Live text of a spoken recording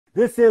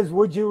This is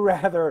Would You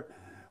Rather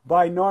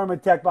by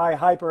Normatec by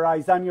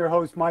Hyperice. I'm your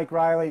host, Mike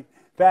Reilly.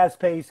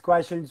 Fast-paced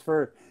questions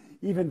for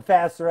even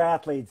faster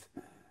athletes.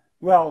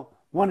 Well,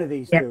 one of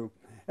these two.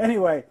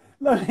 Anyway,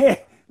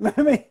 let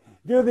me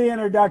do the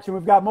introduction.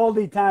 We've got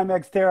multi-time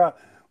Xterra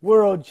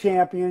world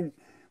champion,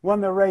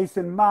 won the race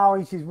in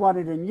Maui. She's won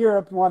it in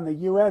Europe, won the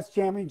U.S.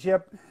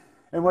 championship.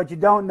 And what you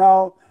don't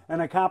know,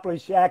 an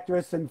accomplished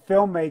actress and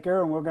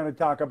filmmaker, and we're going to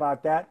talk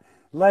about that.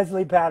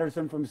 Lesley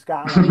Paterson from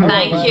Scotland.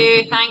 Thank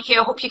you. Thank you.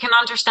 I hope you can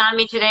understand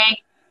me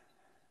today.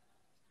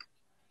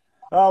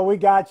 Oh, we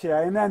got you.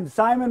 And then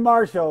Simon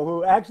Marshall,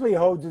 who actually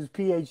holds his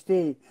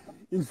PhD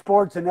in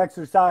sports and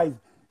exercise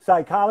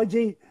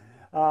psychology,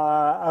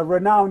 a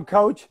renowned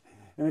coach.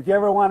 And if you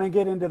ever want to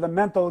get into the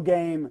mental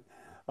game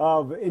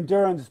of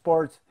endurance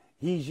sports,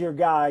 he's your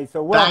guy.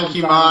 So welcome. Thank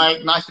you, Simon.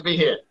 Mike. Nice to be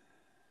here.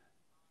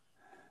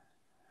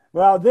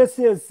 Well, this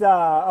is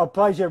a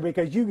pleasure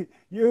because you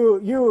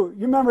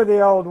remember the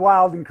old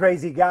wild and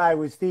crazy guy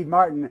with Steve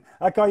Martin.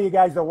 I call you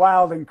guys the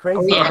wild and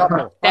crazy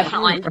couple.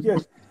 Definitely.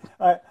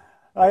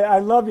 I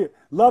love you.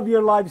 Love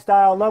your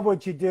lifestyle. Love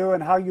what you do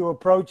and how you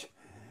approach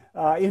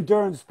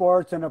endurance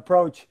sports and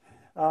approach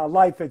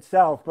life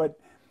itself. But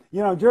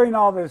you know, during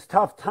all this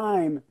tough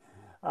time,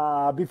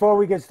 before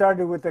we get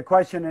started with the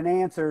question and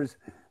answers,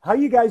 how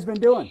you guys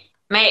been doing?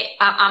 Mate,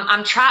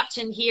 I'm trapped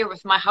in here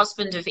with my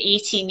husband of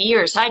 18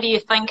 years. How do you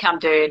think I'm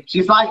doing?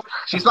 She's like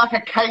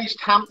a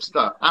caged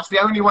hamster. That's the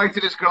only way to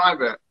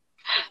describe it.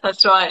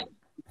 That's right.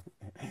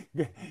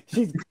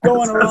 She's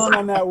going around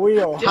on that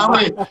wheel. Oh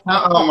my God.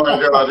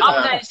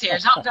 Up,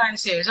 downstairs, up,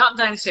 downstairs, up,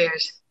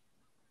 downstairs.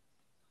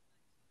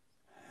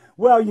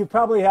 Well, you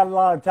probably had a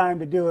lot of time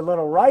to do a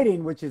little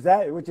writing, which is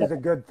a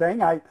good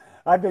thing.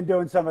 I've been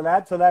doing some of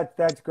that, so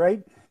that's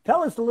great.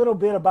 Tell us a little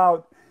bit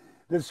about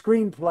the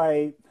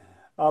screenplay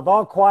of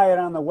All Quiet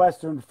on the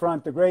Western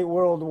Front, the great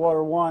World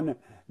War I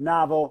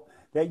novel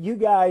that you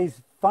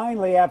guys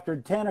finally, after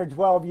 10 or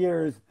 12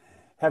 years,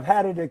 have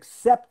had it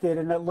accepted,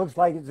 and it looks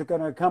like it's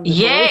going to come to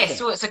fruition.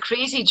 So it's a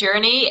crazy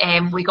journey.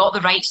 We got the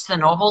rights to the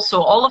novel.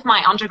 So all of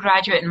my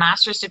undergraduate and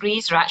master's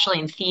degrees are actually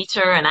in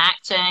theatre and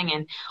acting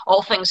and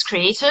all things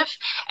creative.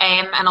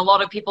 And a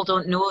lot of people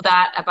don't know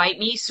that about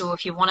me. So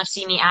if you want to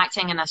see me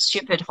acting in a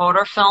stupid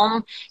horror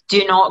film,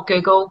 do not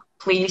Google.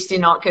 Please do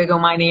not Google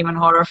my name in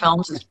horror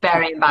films. It's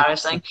very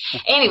embarrassing.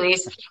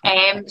 Anyways,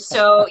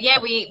 so yeah,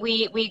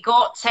 we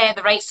got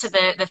the rights to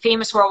the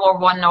famous World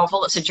War I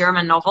novel. It's a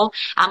German novel,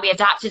 and we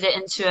adapted it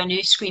into a new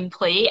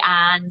screenplay,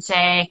 and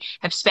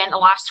have spent the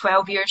last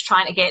 12 years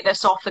trying to get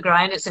this off the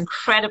ground. It's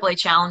incredibly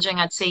challenging.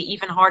 I'd say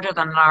even harder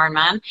than an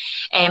Ironman.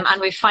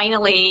 And we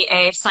finally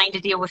signed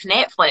a deal with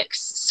Netflix.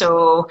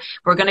 So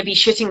we're going to be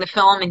shooting the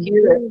film in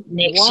Europe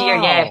next year.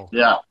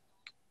 Yeah.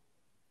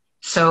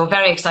 So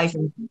very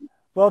exciting.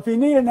 Well, if you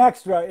need an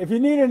extra,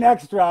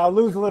 I'll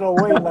lose a little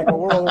weight like a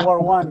World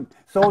War I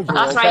soldier.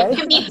 That's okay? right. You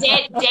can be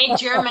dead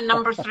German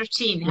number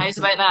 13. How's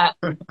about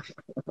that?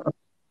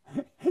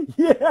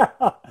 Yeah,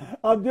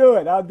 I'll do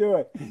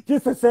it.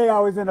 Just to say I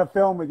was in a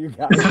film with you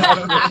guys.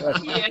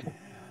 Yeah.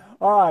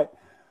 All right.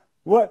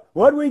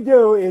 What we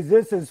do is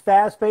this is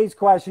fast-paced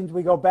questions.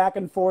 We go back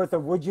and forth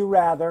of would you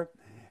rather.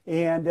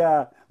 And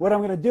what I'm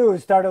going to do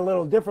is start a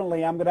little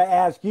differently. I'm going to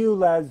ask you,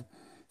 Les,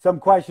 some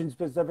questions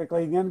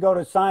specifically, then go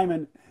to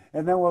Simon,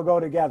 and then we'll go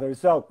together.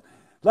 So,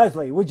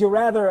 Lesley, would you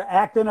rather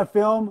act in a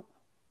film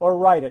or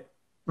write it?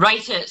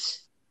 Write it.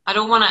 I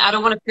don't want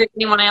to put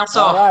anyone else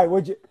off. All right.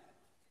 Would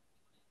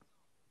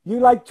you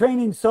like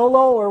training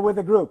solo or with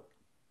a group?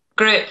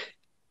 Group.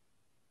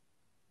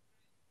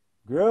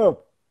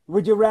 Group.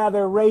 Would you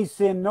rather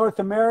race in North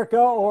America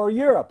or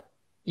Europe?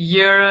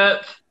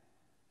 Europe.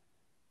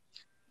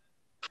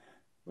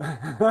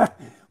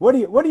 What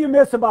do you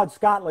miss about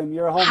Scotland,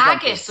 your home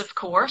Haggis, country? of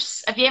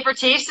course. Have you ever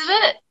tasted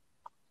it?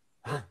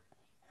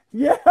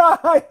 Yeah,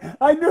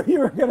 I knew you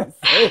were going to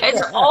say It's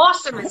that.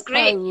 awesome. It's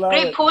great.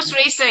 Great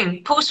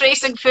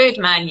post-racing food,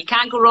 man. You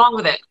can't go wrong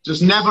with it.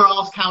 Just never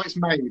ask how it's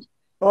made.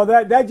 Oh,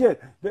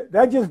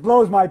 that just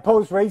blows my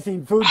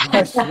post-racing food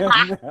question.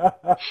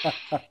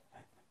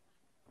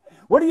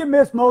 What do you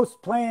miss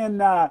most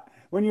playing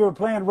when you were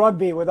playing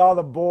rugby with all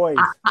the boys,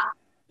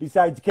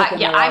 besides kicking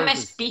their I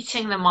asses? miss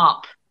beating them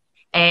up.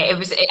 It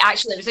was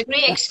a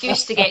great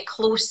excuse to get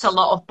close to a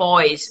lot of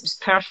boys. It was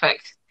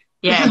perfect.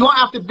 Yeah. This is what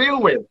I have to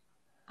deal with.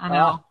 I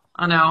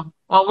know.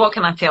 Well, what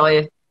can I tell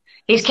you?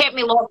 He's kept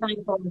me locked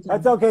down for a time.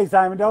 That's okay,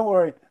 Simon. Don't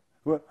worry.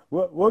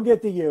 We'll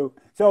get to you.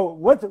 So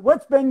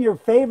what's been your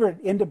favorite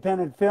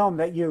independent film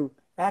that you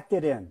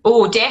acted in?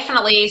 Oh,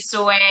 definitely.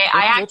 So I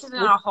acted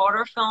in a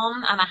horror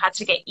film, and I had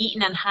to get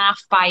eaten in half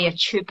by a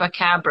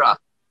chupacabra.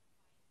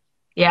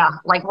 Yeah,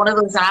 like one of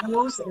those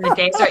animals in the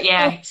desert.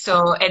 Yeah.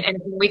 So, and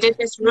we did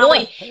this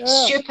really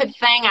stupid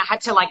thing. I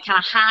had to like kind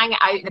of hang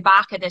out the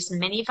back of this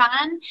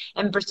minivan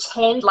and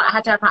pretend like I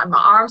had to have my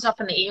arms up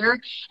in the air,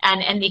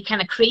 and they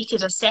kind of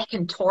created a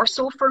second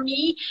torso for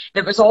me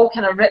that was all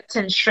kind of ripped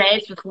in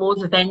shreds with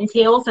loads of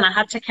entails, and I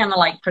had to kind of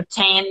like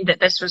pretend that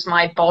this was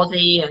my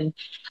body and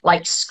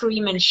like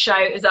scream and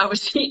shout as I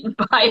was eaten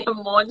by a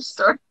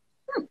monster.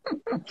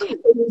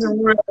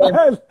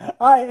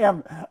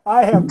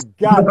 I have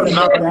got to get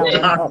that one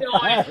up.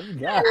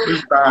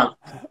 It's bad.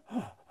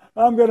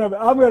 I'm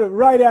gonna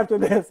right after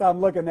this. I'm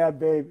looking that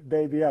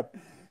baby up.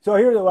 So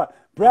here's what: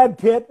 Brad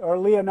Pitt or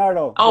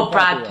Leonardo? Oh,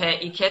 Brad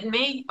Pitt! You kidding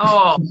me?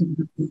 Oh,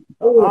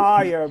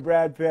 You're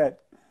Brad Pitt.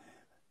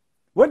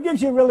 What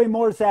gives you really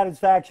more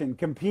satisfaction,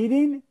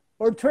 competing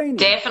or training?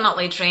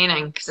 definitely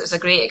training because it's a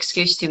great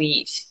excuse to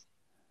eat.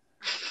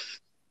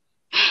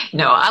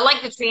 No, I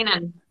like the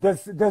training.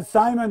 Does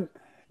Simon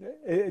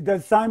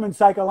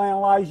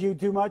psychoanalyze you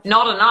too much?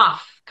 Not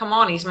enough. Come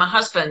on, he's my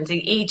husband.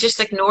 He just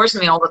ignores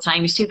me all the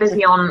time. He's too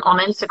busy on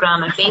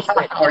Instagram and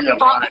Facebook. Oh, yeah,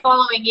 right.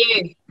 Following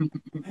you. No,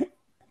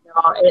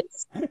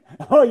 it's...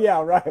 Oh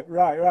yeah, right.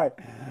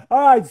 All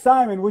right,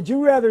 Simon, would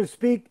you rather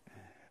speak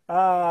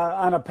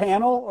on a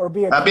panel or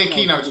be a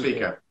keynote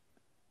speaker?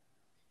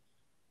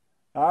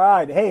 All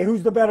right. Hey,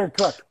 who's the better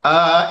cook?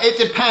 It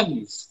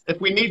depends. If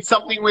we need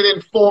something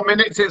within 4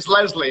 minutes, it's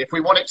Lesley. If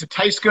we want it to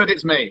taste good,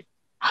 it's me.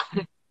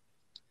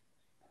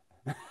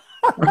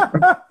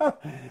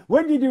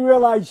 When did you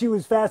realize she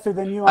was faster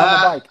than you on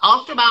the bike?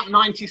 After about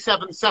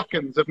 97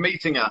 seconds of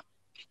meeting her.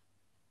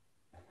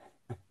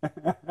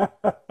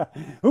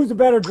 Who's the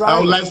better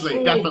driver? Oh,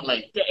 Lesley,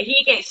 definitely.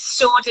 He gets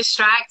so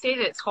distracted,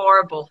 it's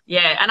horrible.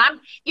 Yeah, and I'm,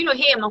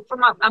 hey, I'm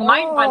from a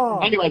mountain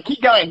bike. Anyway,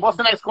 keep going. What's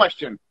the next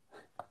question?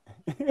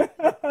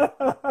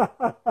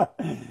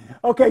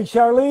 Okay,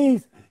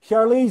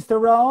 Charlize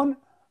Theron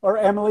or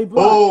Emily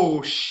Blunt?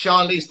 Oh,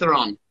 Charlize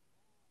Theron.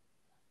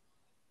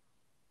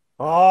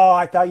 Oh,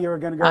 I thought you were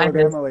going to go with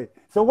Emily.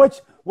 So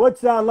what's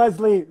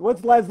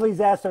Leslie's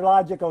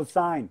astrological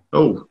sign?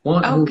 Oh,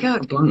 what? Oh,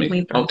 good.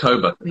 Blimey.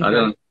 October. Libra. I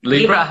don't.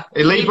 Libra.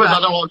 Libra. I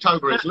don't know what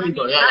October is.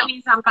 Libra. Yeah. That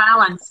means I'm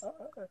balanced.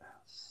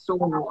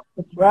 So.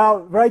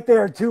 Well, right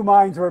there, two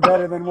minds were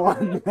better than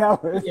one.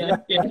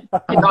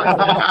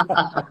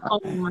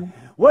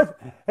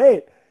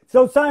 Hey,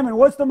 so Simon,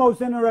 what's the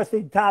most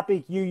interesting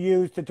topic you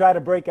use to try to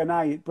break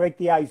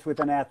the ice with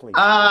an athlete?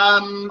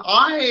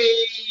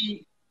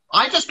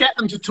 I just get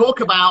them to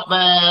talk about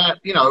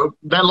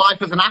their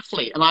life as an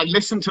athlete, and I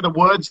listen to the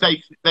words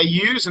they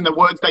use and the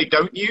words they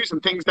don't use,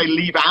 and things they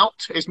leave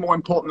out is more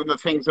important than the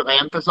things that they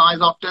emphasize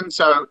often.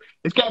 So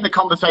it's getting the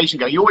conversation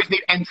going. You always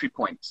need entry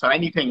points. So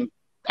anything,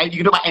 you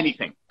can do about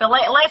anything. But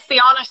let's be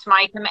honest,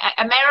 Mike.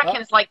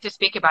 Americans like to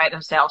speak about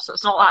themselves, so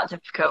it's not that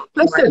difficult.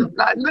 Listen,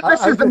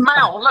 this is the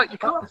mouth. Look, you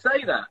can't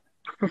say that.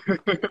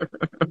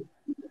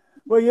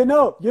 Well, you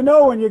know,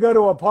 when you go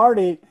to a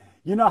party,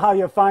 you know how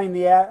you find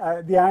the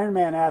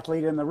Ironman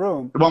athlete in the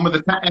room. The one with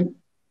the tan.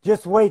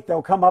 Just wait,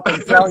 they'll come up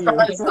and tell you.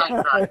 When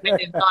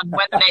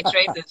the next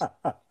race is.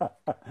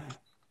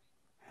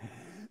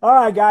 All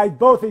right, guys,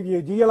 both of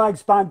you, do you like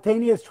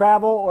spontaneous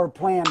travel or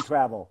planned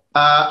travel?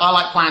 I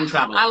like planned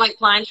travel. I like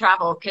planned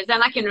travel because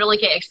then I can really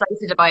get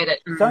excited about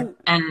it and kind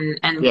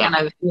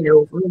of,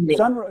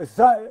 really.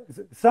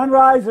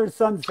 Sunrise or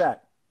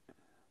sunset?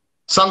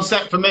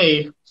 Sunset for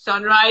me.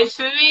 Sunrise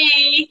for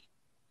me.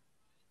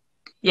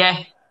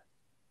 Yeah.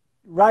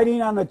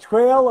 Riding on the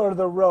trail or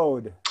the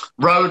road?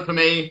 Road for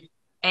me.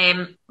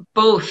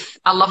 Both.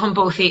 I love them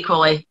both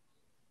equally.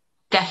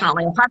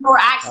 Definitely. I've had more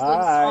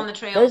accidents on the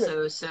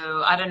trail,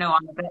 so I don't know.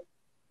 I'm a bit.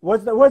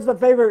 What's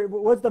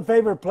the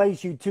favorite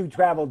place you two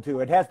traveled to?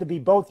 It has to be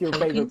both your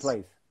favorite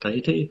place.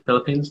 Tahiti,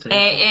 Philippines.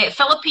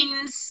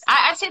 Philippines.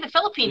 I'd say the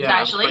Philippines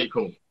actually. Pretty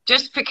cool.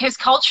 Just because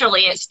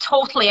culturally it's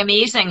totally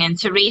amazing, and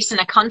to race in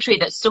a country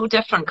that's so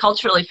different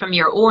culturally from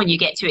your own, you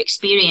get to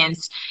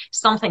experience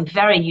something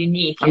very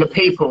unique. And the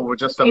people were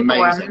just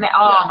amazing.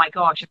 My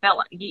gosh, I felt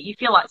like you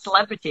feel like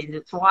celebrities.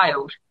 It's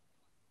wild.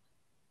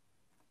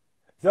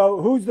 So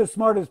who's the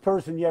smartest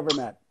person you ever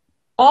met?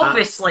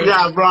 Obviously.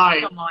 Yeah,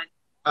 right. Come on.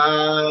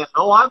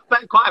 I've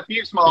met quite a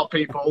few smart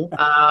people.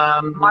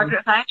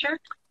 Margaret Thatcher?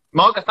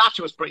 Margaret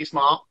Thatcher was pretty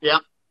smart. Yeah,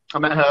 I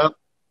met her.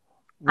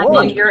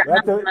 Whoa,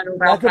 that's a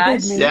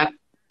big meet. Yeah.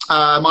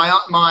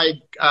 My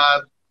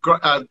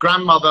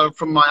grandmother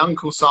from my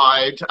uncle's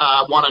side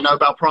won a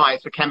Nobel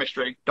Prize for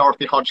chemistry,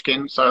 Dorothy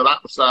Hodgkin. So that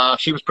was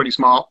she was pretty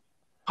smart.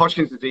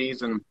 Hodgkin's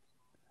disease and.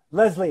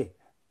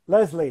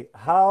 Leslie,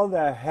 how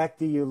the heck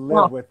do you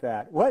live with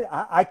that? What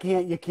I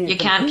can't. You can't. You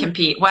can't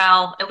compete.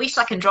 Well, at least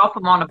I can drop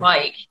him on a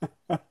bike.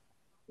 That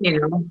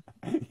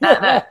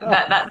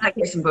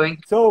gets him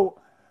going. So,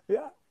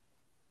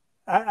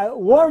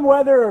 warm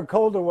weather or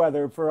colder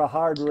weather for a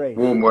hard race?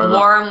 Warm weather.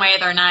 Warm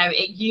weather now.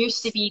 It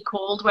used to be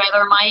cold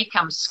weather, Mike.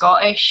 I'm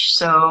Scottish,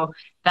 so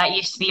that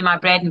used to be my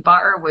bread and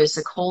butter. Was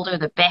the colder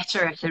the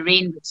better. If the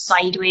rain was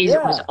sideways,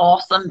 it was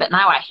awesome. But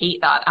now I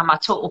hate that. I'm a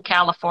total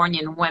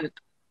Californian wimp.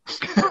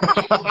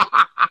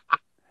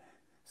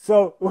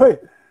 So,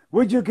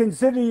 would you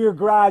consider your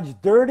garage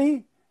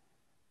dirty?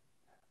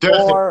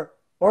 Or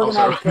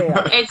organized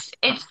chaos?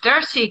 It's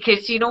dirty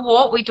because you know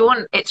what?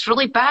 It's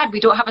really bad. We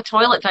don't have a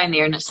toilet down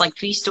there, and it's like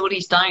 3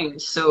 stories down.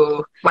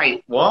 So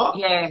wait, what?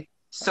 Yeah.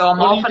 So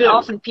I'm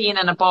often peeing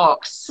in a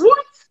box.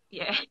 What?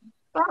 Yeah.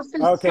 That's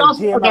okay,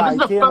 disgusting. TMI, This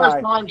is the first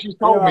time she's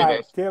told me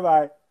this.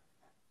 TMI.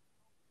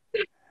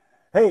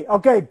 Hey,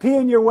 okay, pee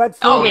in your wetsuit.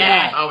 Oh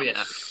yeah. Oh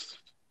yeah.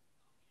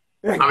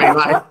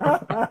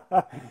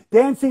 I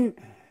mean,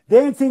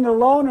 dancing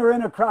alone or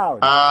in a crowd?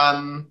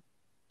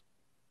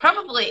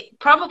 Probably.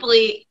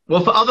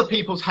 Well, for other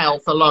people's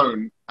health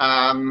alone,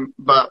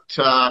 but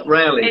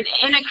rarely.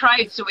 In a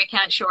crowd, so we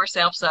can't show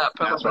ourselves up.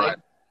 Probably. That's right.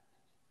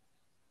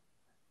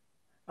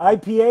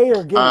 IPA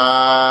or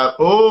Guinness?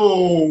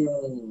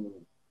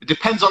 It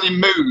depends on your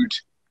mood.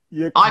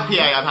 IPA,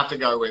 I'd have to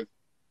go with.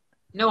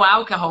 No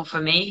alcohol for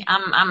me.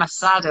 I'm a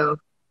sado.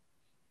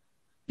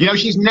 You know,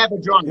 she's never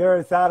drunk. You're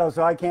a sado,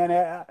 so I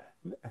can't.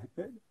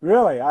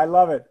 Really, I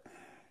love it.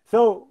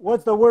 So,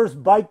 what's the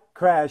worst bike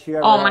crash you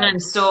ever had? Man,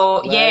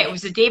 so yeah, it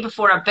was the day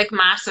before a big,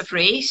 massive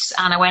race,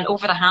 and I went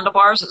over the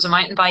handlebars. It was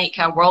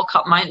a World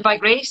Cup mountain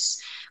bike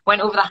race.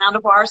 Went over the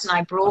handlebars, and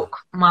I broke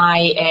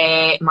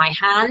my my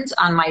hand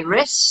and my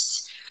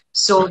wrist.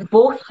 So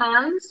both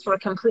hands were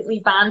completely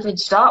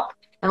bandaged up.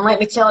 And let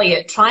me tell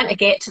you, trying to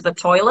get to the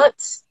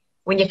toilet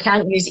when you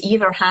can't use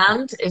either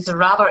hand is a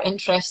rather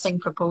interesting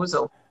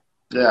proposal.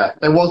 Yeah,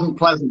 it wasn't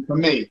pleasant for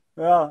me.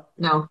 Well,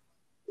 no.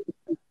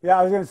 Yeah,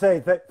 I was going to say,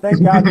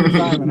 thank God for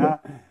Simon, huh?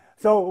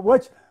 So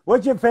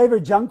what's your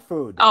favorite junk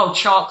food? Oh,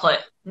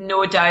 chocolate.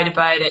 No doubt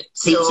about it.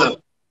 Pizza.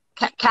 So,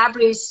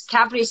 Cadbury's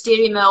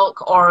Dairy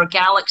Milk or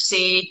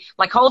Galaxy,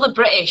 like all the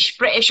British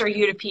or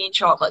European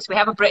chocolates. We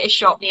have a British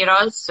shop near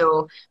us,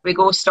 so we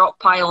go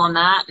stockpile on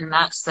that, and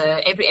that's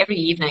every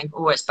evening.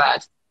 Oh, it's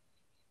bad.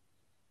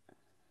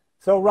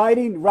 So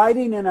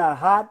riding in a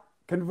hot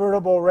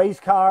convertible race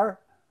car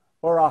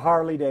or a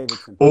Harley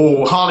Davidson?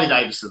 Oh, Harley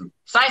Davidson.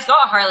 Si's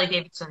got a Harley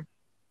Davidson.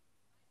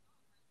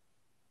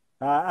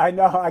 I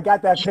know, I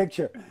got that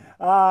picture.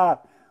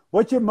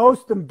 What's your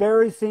most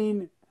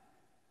embarrassing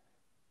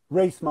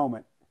race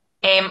moment?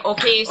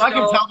 Okay, so I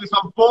can tell this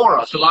on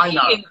fora, so I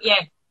know.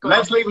 Yeah.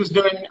 Lesley was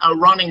doing a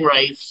running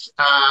race,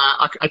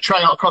 a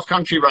trail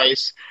cross-country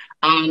race,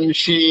 and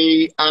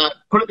she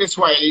put it this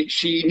way: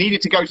 she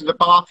needed to go to the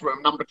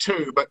bathroom, number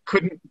 2, but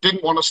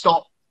didn't want to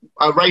stop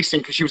racing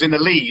because she was in the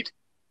lead.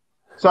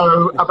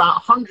 So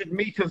about 100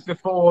 meters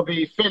before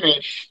the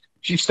finish,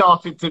 she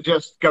started to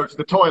just go to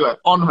the toilet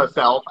on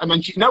herself, and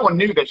then no one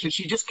knew this, so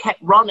she just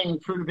kept running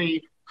through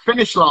the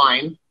finish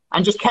line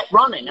and just kept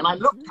running. And I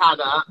looked at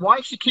her, why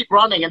did she keep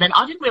running? And then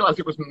I didn't realize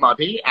it was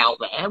muddy out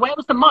there. Where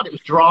was the mud? It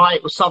was dry.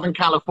 It was Southern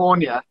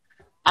California.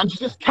 And she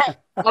just kept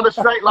on a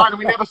straight line, and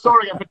we never saw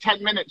her again for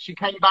 10 minutes. She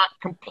came back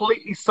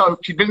completely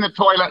soaked. She'd been in the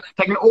toilet,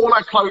 taken all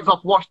her clothes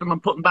off, washed them,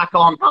 and put them back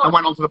on, and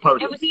went onto the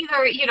podium. It was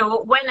either,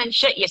 win and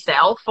shit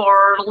yourself,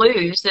 or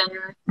lose and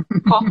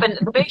pop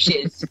into the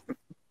bushes.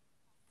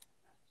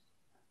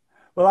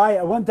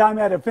 Well, one time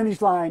at a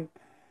finish line,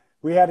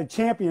 we had a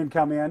champion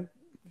come in.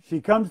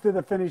 She comes to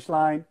the finish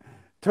line,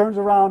 turns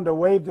around to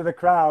wave to the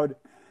crowd.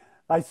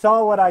 I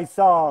saw what I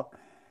saw,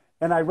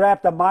 and I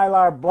wrapped a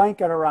Mylar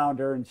blanket around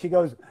her, and she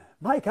goes,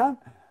 "Mike,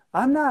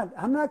 I'm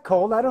not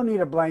cold. I don't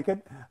need a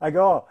blanket." I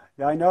go,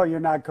 "Oh, I know you're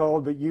not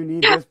cold, but you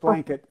need this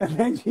blanket." And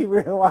then she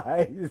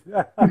realized.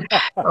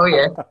 Oh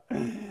yeah.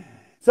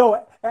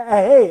 So,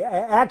 hey,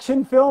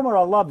 action film or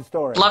a love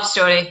story? Love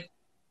story.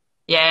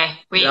 Yeah,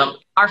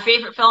 our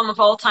favorite film of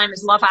all time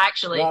is Love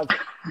Actually.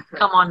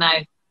 Come on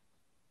now.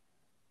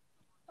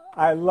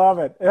 I love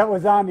it. That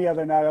was on the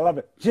other night. I love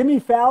it. Jimmy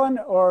Fallon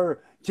or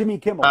Jimmy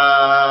Kimmel?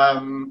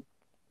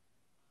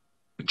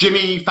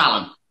 Jimmy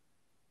Fallon.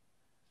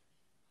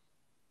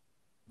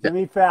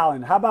 Jimmy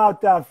Fallon. How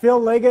about Phil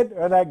Liggett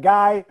or that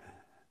guy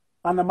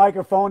on the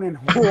microphone in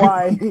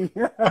Hawaii?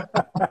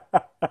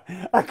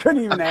 I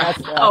couldn't even ask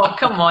that. Oh,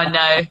 come on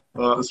now.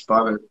 Oh, that's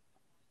funny.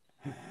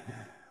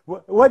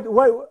 When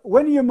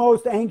are you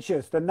most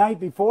anxious? The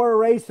night before a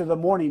race or the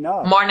morning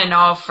of? Morning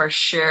of, for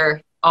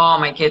sure. Oh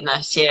my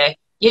goodness, yeah.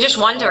 You just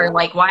wonder,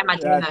 like, why am I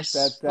doing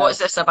this? What's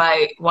this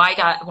about? Why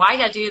do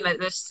I do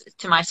this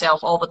to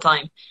myself all the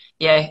time?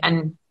 Yeah,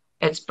 and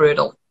it's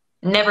brutal.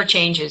 Never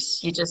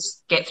changes. You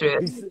just get through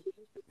it.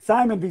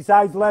 Simon,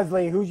 besides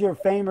Lesley, who's your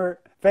favorite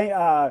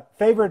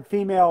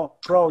female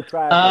pro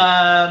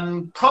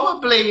triathlete?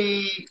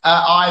 Probably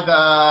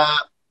either.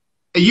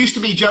 It used to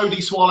be Jodie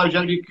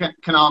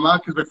Kanama,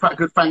 because we're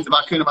good friends of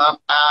our Kunama.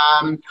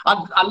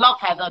 I love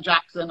Heather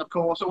Jackson, of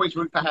course. Always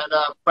root for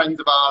Heather, friends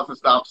of ours and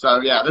stuff. So,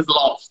 yeah, there's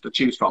lots to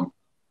choose from.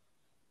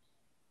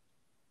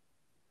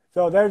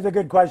 So there's a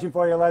good question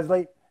for you,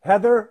 Lesley.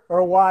 Heather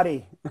or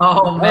Waddy?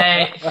 Oh,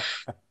 man.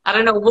 I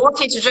don't know.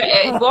 Waddy to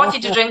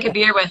drink a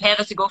beer with,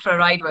 Heather to go for a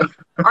ride with.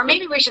 Or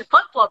maybe we should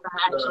flip-flop that,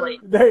 actually.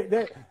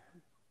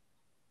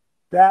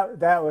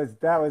 That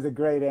was a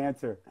great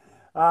answer.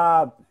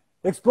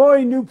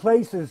 Exploring new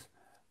places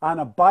on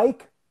a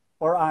bike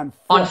or on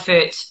foot? On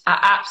foot.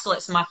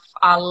 Absolutely.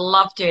 I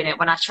love doing it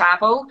when I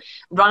travel.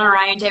 Run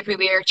around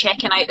everywhere,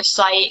 checking out the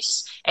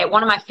sites.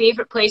 One of my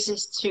favourite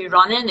places to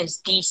run in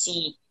is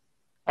DC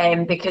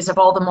because of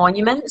all the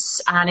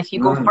monuments. And if you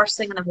go first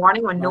thing in the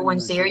morning when no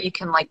one's there, you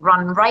can like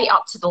run right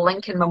up to the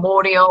Lincoln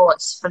Memorial.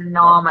 It's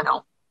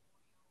phenomenal.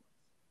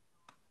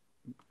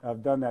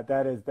 I've done that.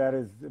 That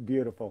is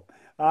beautiful.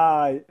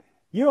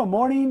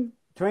 You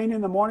train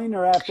in the morning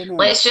or afternoon?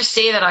 Let's just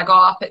say that I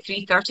got up at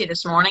 3:30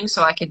 this morning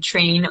so I could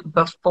train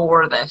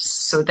before this.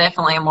 So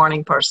definitely a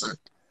morning person.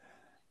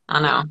 I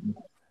know.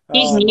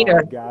 He's Oh neater.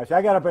 my gosh!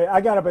 I got up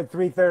at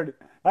 3:30.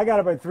 I got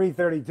up at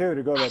 3:32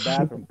 to go to the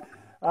bathroom.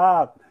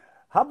 How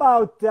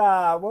about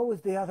what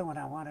was the other one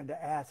I wanted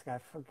to ask? I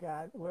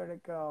forgot where to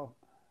go.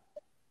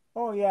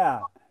 Oh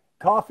yeah,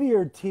 coffee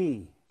or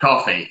tea?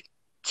 Coffee.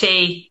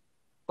 Tea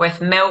with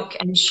milk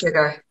and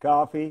sugar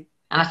Coffee.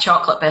 and a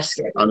chocolate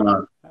biscuit. I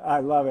know. I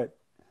love it.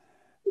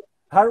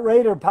 Heart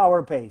rate or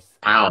power pace?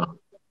 Power.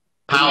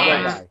 Power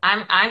Um, base.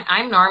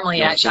 I'm normally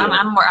You're actually feel.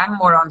 I'm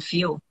more on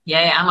fuel.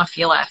 Yeah, I'm a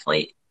fuel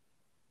athlete.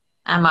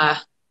 I'm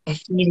a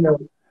ethereal.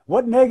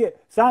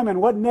 Simon?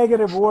 What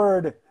negative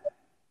word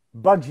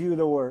bugs you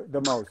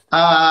the most?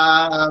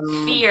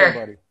 Fear.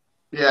 Somebody.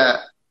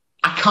 Yeah.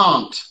 I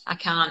can't. I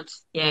can't.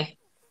 Yeah.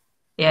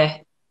 Yeah.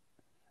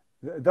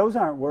 Those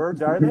aren't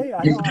words, are they?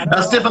 I don't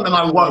That's know. different than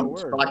I Those are won't,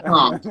 words. but I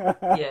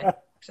can't. Yeah.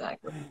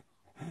 Exactly.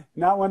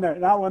 Not when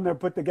they're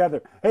put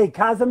together. Hey,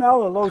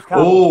 Cozumel or Los Cabos?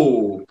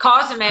 Oh,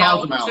 Cozumel.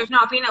 Cozumel. So we've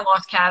not been at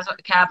Los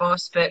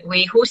Cabos, but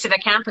we hosted a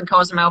camp in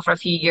Cozumel for a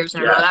few years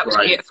in a row. Yeah, That was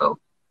right. beautiful.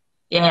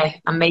 Yeah,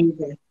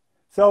 amazing.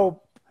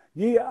 So,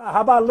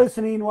 how about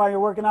listening while you're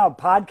working out?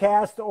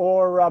 Podcast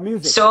or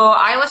music? So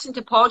I listen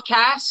to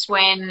podcasts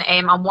when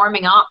I'm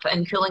warming up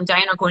and cooling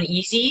down or going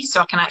easy, so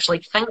I can actually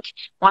think.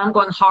 When I'm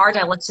going hard,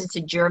 I listen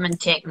to German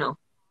techno.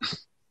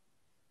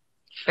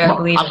 Better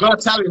believe I've it. got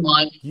to tell you,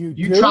 Mike, You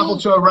you do? travel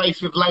to a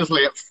race with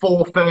Lesley at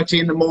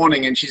 4:30 in the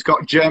morning and she's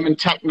got German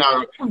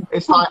techno.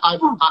 It's like,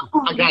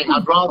 again,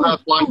 I'd rather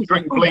like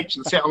drink bleach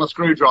and sit on a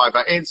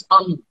screwdriver. It's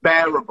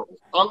unbearable.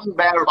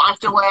 Unbearable. I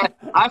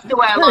have to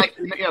wear like,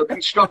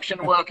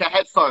 construction worker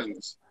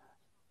headphones.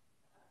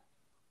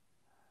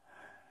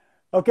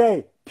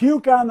 Okay,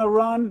 puke on the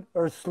run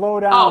or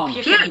slow down? Oh,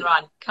 puke and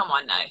run. Come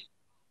on now.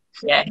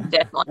 Yeah,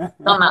 definitely.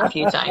 Done that a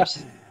few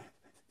times.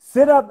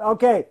 Sit up.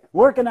 Okay,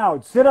 working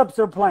out. Sit ups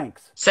or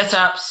planks?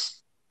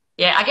 Sit-ups.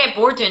 Yeah, I get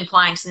bored doing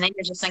planks and then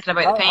you're just thinking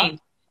about the pain.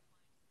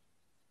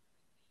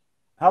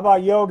 How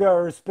about yoga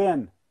or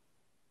spin?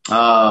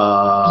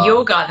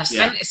 Yoga, the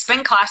yeah.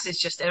 spin classes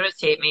just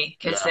irritate me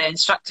because the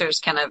instructors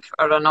kind of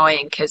are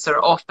annoying because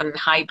they're often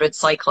hybrid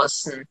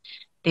cyclists and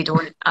they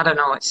don't, I don't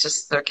know, it's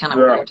just, they're kind of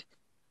weird.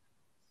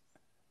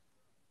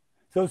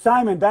 So,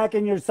 Simon, back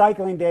in your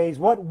cycling days,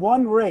 what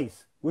one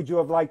race would you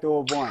have liked to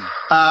have won?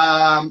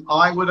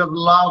 I would have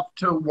loved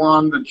to have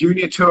won the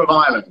Junior Tour of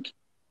Ireland.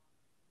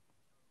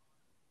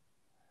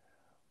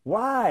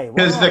 Why?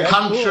 Because the That's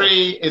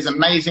country is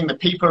amazing, the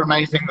people are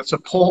amazing, the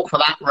support for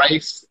that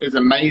race is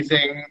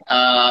amazing.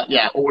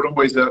 Yeah, I would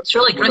always It's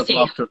really would have gritty.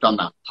 loved to have done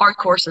that. Hard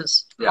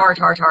courses. Yeah. Hard.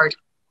 cool.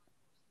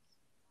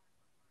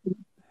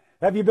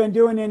 Have you been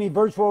doing any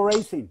virtual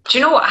racing? Do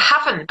you know what? I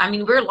haven't. I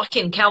mean, we're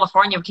lucky in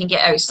California we can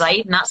get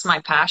outside, and that's my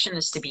passion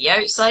is to be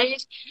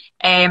outside.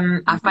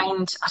 I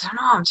find, I don't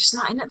know, I'm just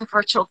not into the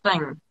virtual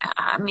thing.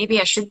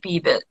 Maybe I should be,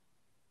 but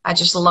I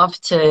just love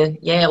to,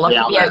 love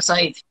to be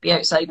outside. Be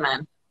outside,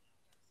 man.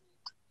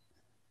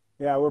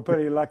 Yeah, we're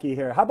pretty lucky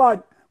here. How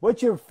about,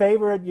 what's your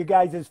favorite, you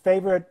guys'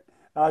 favorite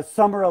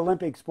summer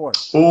Olympic sport?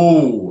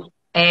 Oh.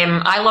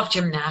 I love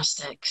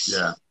gymnastics.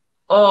 Yeah.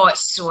 Oh,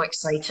 it's so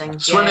exciting.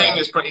 Swimming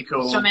is pretty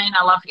cool. Swimming,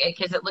 I love it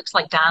because it looks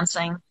like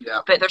dancing. Yeah.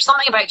 But there's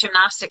something about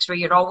gymnastics where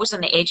you're always on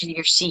the edge of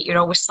your seat. You're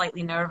always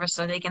slightly nervous.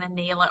 Are they going to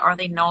nail it? Are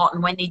they not?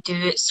 And when they do,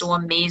 it's so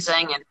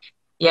amazing. And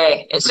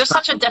yeah, it's just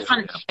such a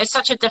different, it's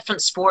such a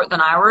different sport than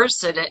ours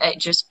that it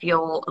just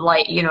feel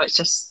like, it's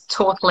just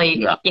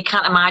totally, you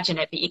can't imagine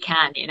it, but you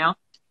can,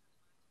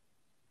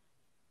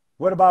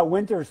 What about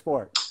winter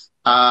sport?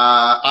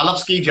 I love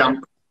ski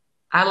jump.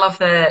 I love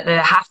the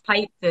half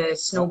pipe, the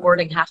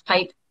snowboarding half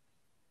pipe.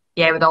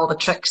 Yeah, with all the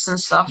tricks and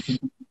stuff.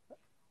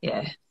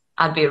 Yeah,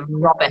 I'd be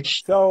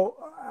rubbish. So,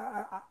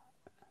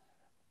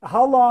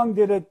 how long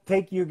did it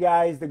take you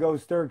guys to go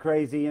stir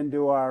crazy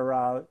into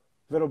our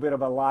little bit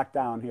of a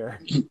lockdown here?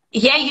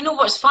 Yeah, you know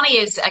what's funny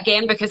is,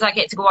 again, because I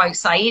get to go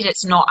outside,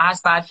 it's not as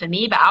bad for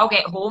me, but I'll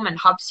get home and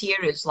Hubs here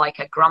is like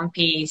a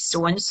grumpy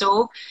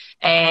so-and-so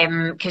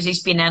because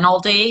he's been in all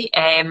day.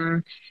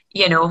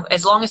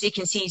 As long as he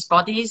can see his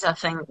buddies, I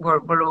think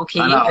we're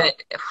okay.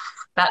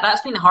 But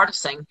that's been the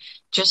hardest thing,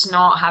 just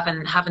not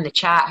having the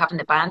chat, having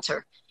the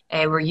banter.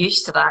 We're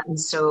used to that, and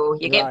so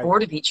you get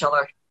bored of each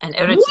other and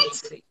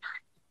irritated.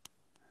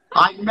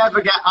 I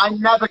never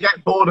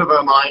get bored of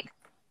her, Mike.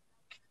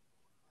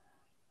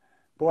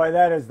 Boy,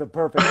 that is the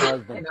perfect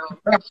husband.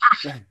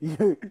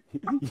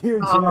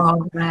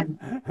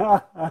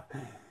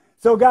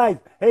 So, guys,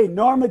 hey,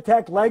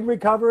 Normatec leg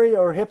recovery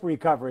or hip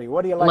recovery?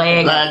 What do you like?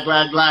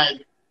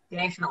 Leg.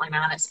 Definitely,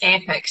 man. It's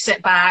epic.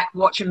 Sit back,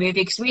 watch a movie.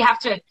 Because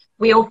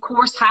we of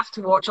course have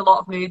to watch a lot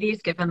of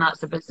movies, given that's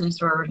the business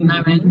we're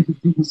now in.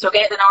 So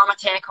get the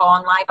Normatec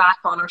on, lie back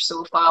on our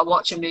sofa,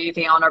 watch a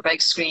movie on our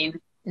big screen.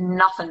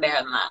 Nothing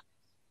better than that.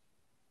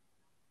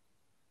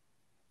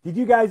 Did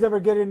you guys ever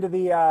get into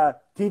the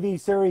TV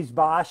series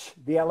Bosch,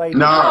 the LA?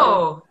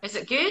 No. Is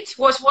it good?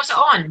 What's it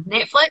on?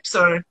 Netflix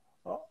or?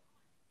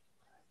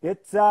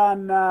 It's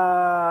on,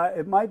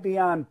 it might be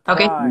on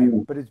Prime,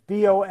 but it's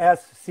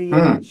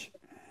BOSCH.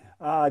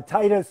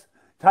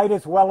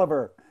 Titus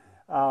Welliver.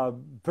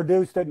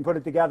 produced it and put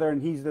it together,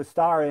 and he's the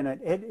star in it.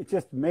 It's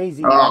just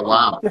amazing. Oh, acting.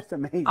 wow. Just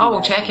amazing. Oh,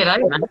 acting. check it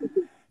out, man.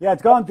 Yeah,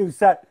 it's gone through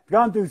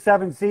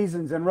 7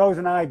 seasons, and Rose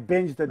and I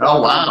binged the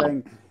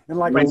thing in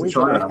like a week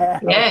and a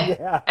half.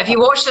 Yeah. Have you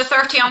watched the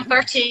 30 on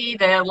 30,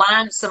 the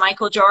Lance, the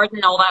Michael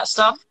Jordan, all that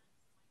stuff?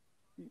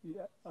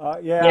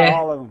 Yeah,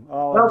 all of them.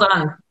 Well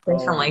done.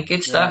 Definitely.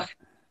 Good stuff.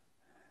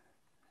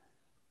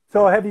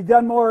 So have you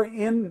done more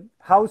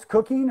in-house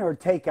cooking or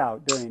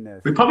takeout during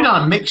this? We've probably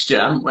done a mixture,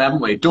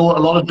 haven't we? A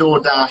lot of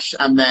DoorDash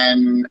and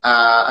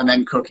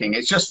then cooking.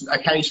 It's just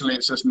occasionally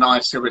it's just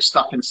nice to we're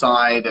stuck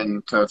inside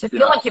and to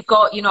feel like you've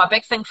got, a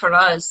big thing for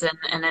us,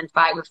 and in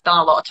fact we've done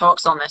a lot of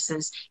talks on this,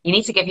 is you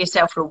need to give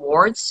yourself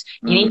rewards.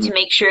 You need to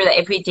make sure that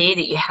every day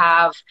that you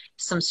have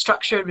some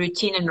structure,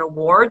 routine and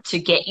reward to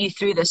get you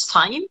through this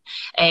time,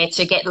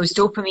 to get those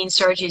dopamine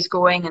surges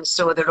going. And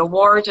so the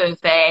reward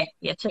of,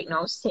 take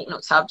notes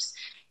hubs.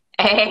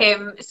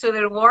 So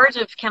the reward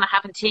of kind of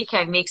having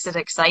takeout makes it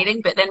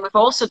exciting, but then we've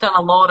also done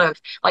a lot of,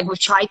 like, we've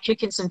tried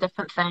cooking some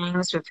different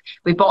things.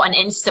 We bought an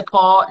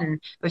Instapot and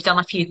we've done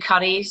a few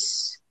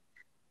curries,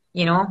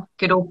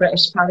 good old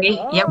British curry,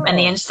 in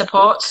the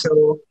Instapot.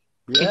 So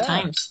good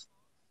times.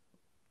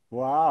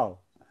 Wow.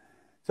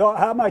 So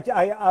how much?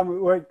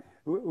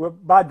 We're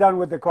about done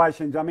with the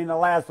questions. I mean, the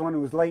last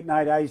one was late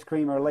night ice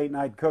cream or late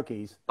night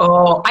cookies.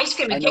 Oh, ice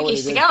cream and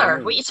cookies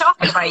together. What are you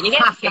talking about? You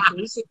get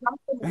cookies.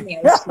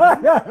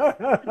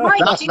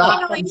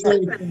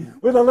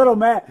 With a little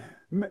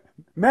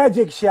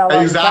magic shell.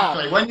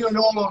 Exactly. When you're an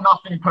all or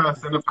nothing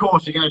person, of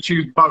course, you're going to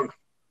choose both.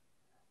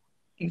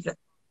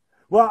 Exactly.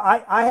 Well,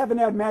 I haven't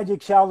had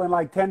magic shell in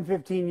like 10,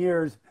 15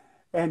 years.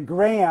 And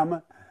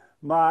Graham,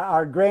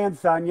 our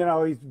grandson,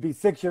 he'd be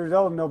 6 years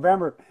old in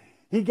November.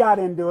 He got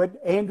into it.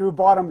 Andrew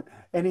bought him,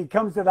 and he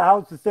comes to the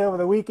house to stay over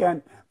the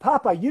weekend.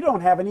 Papa, you don't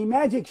have any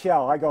magic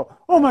shell. I go,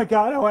 oh my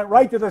God! I went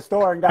right to the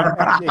store and got a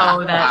magic.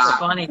 Oh, that's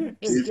funny.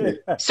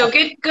 So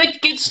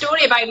good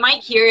story about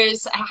Mike here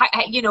is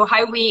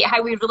how we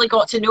really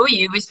got to know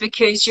you was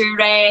because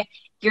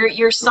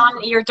your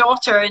son, your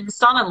daughter, and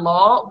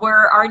son-in-law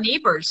were our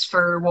neighbors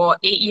for what,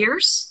 8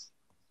 years?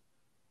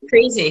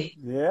 Crazy.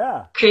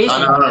 Yeah. Crazy. I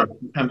know.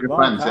 And good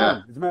friends,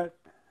 yeah.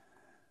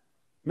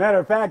 Matter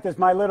of fact, it's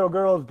my little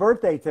girl's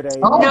birthday today.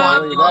 Oh,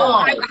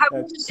 no. How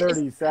old is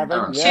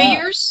 37. 2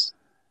 years?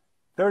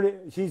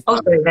 30. She's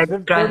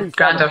 37.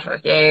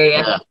 Granddaughter.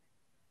 Yeah.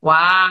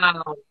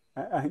 Wow.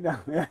 I know.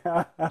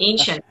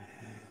 Ancient.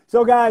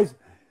 So, guys,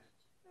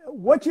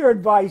 what's your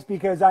advice?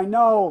 Because I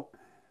know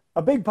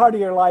a big part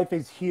of your life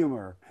is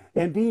humor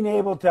and being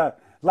able to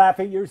laugh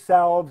at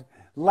yourselves,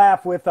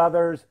 laugh with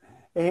others,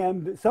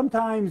 and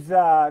sometimes,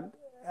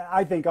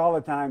 I think all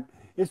the time,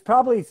 it's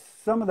probably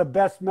some of the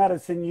best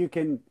medicine you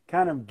can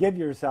kind of give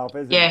yourself,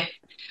 isn't it? Yeah.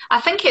 I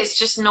think it's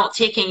just not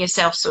taking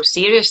yourself so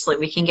seriously.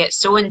 We can get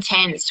so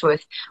intense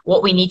with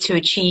what we need to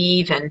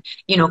achieve and,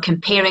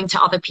 comparing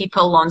to other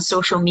people on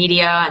social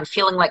media and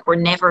feeling like we're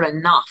never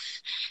enough.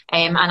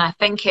 And I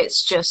think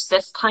it's just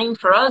this time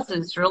for us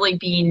has really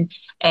been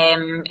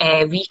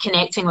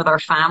reconnecting with our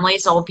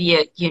families,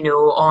 albeit,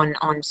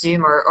 on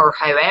Zoom or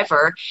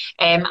however,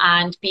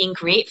 and being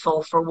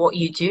grateful for what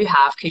you do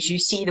have, because you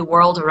see the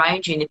world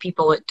around you and the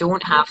people that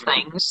don't have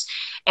things.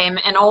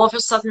 And all of a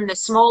sudden, the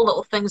small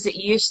little things that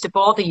used to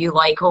bother you,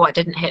 like, oh, I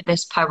didn't hit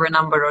this power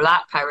number or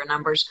that power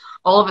numbers,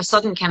 all of a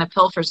sudden kind of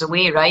pilfers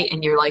away, right?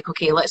 And you're like,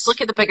 okay, let's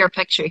look at the bigger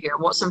picture here.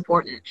 What's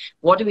important?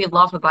 What do we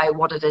love about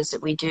what it is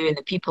that we do and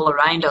the people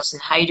around us?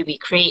 And how do we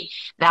create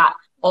that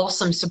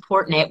awesome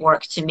support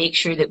network to make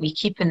sure that we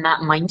keep in that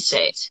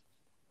mindset?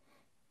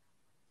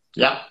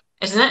 Yeah.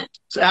 Isn't it?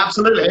 So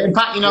absolutely. In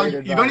fact, you've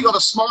only got to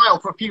smile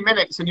for a few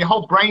minutes and your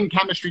whole brain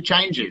chemistry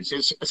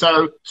changes.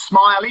 So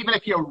smile, even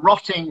if you're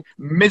rotting,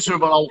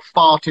 miserable old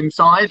fart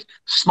inside,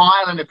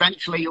 smile and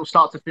eventually you'll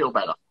start to feel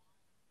better.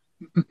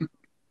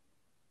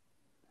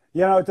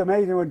 It's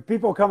amazing when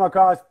people come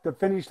across the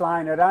finish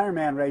line at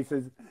Ironman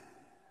races.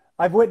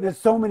 I've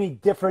witnessed so many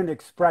different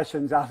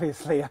expressions,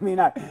 obviously. I mean,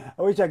 I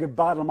wish I could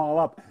bottle them all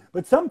up.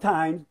 But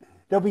sometimes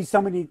there'll be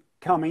somebody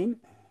coming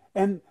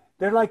and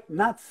they're like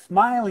not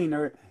smiling,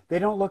 or they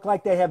don't look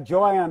like they have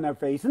joy on their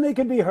face. And they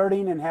could be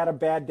hurting and had a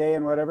bad day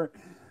and whatever.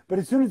 But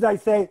as soon as I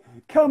say,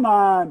 come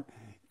on,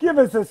 give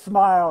us a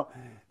smile,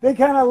 they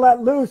kind of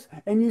let loose.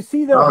 And you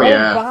see their whole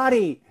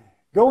body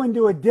go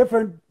into a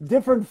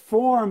different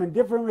form and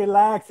different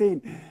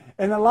relaxing.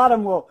 And a lot of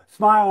them will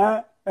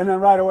smile, and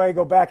then right away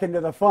go back into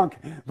the funk.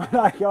 But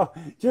I go,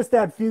 just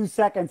that few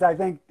seconds, I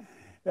think,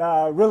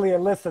 really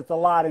elicits a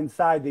lot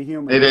inside the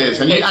human. It is.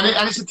 And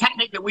it's a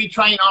technique that we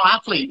train our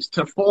athletes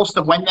to force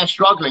them, when they're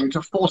struggling,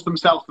 to force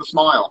themselves to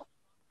smile.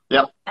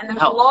 Yep. And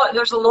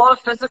there's a lot of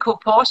physical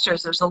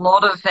postures. There's a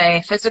lot of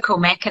physical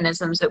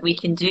mechanisms that we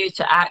can do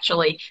to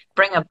actually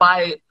bring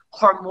about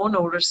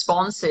hormonal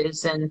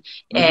responses and,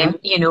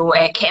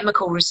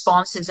 chemical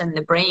responses in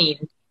the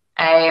brain.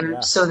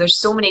 So there's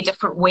so many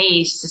different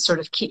ways to sort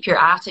of keep your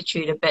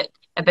attitude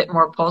a bit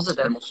more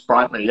positive. More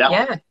sprightly,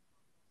 yeah.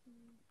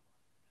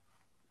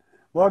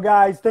 Well,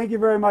 guys, thank you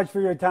very much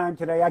for your time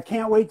today. I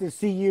can't wait to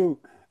see you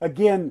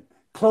again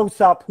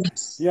close up,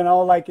 you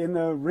know, like in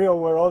the real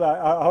world.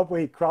 I hope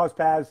we cross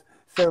paths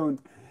soon.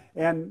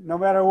 And no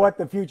matter what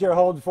the future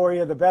holds for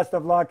you, the best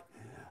of luck.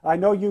 I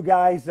know you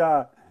guys,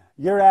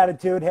 your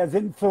attitude has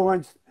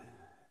influenced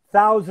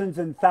thousands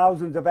and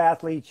thousands of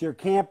athletes. Your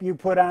camp you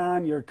put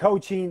on, your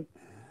coaching,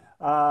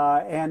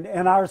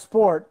 and our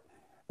sport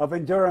of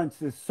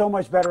endurance is so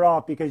much better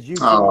off because you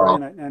two are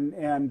in it.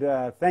 And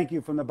thank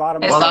you from the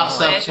bottom of Well, my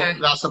heart.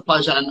 that's a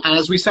pleasure. And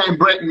as we say in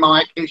Britain,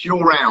 Mike, it's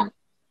your round.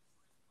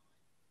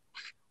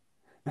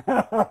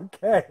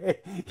 Okay,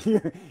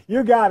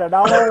 you got it.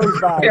 I'll always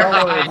buy.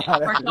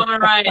 We're coming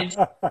right.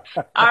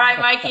 All right,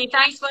 Mikey.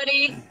 Thanks,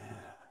 buddy.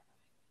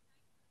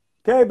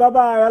 Okay,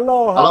 bye-bye.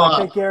 Aloha.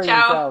 Aloha. Take care of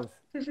Ciao.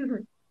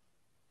 yourselves.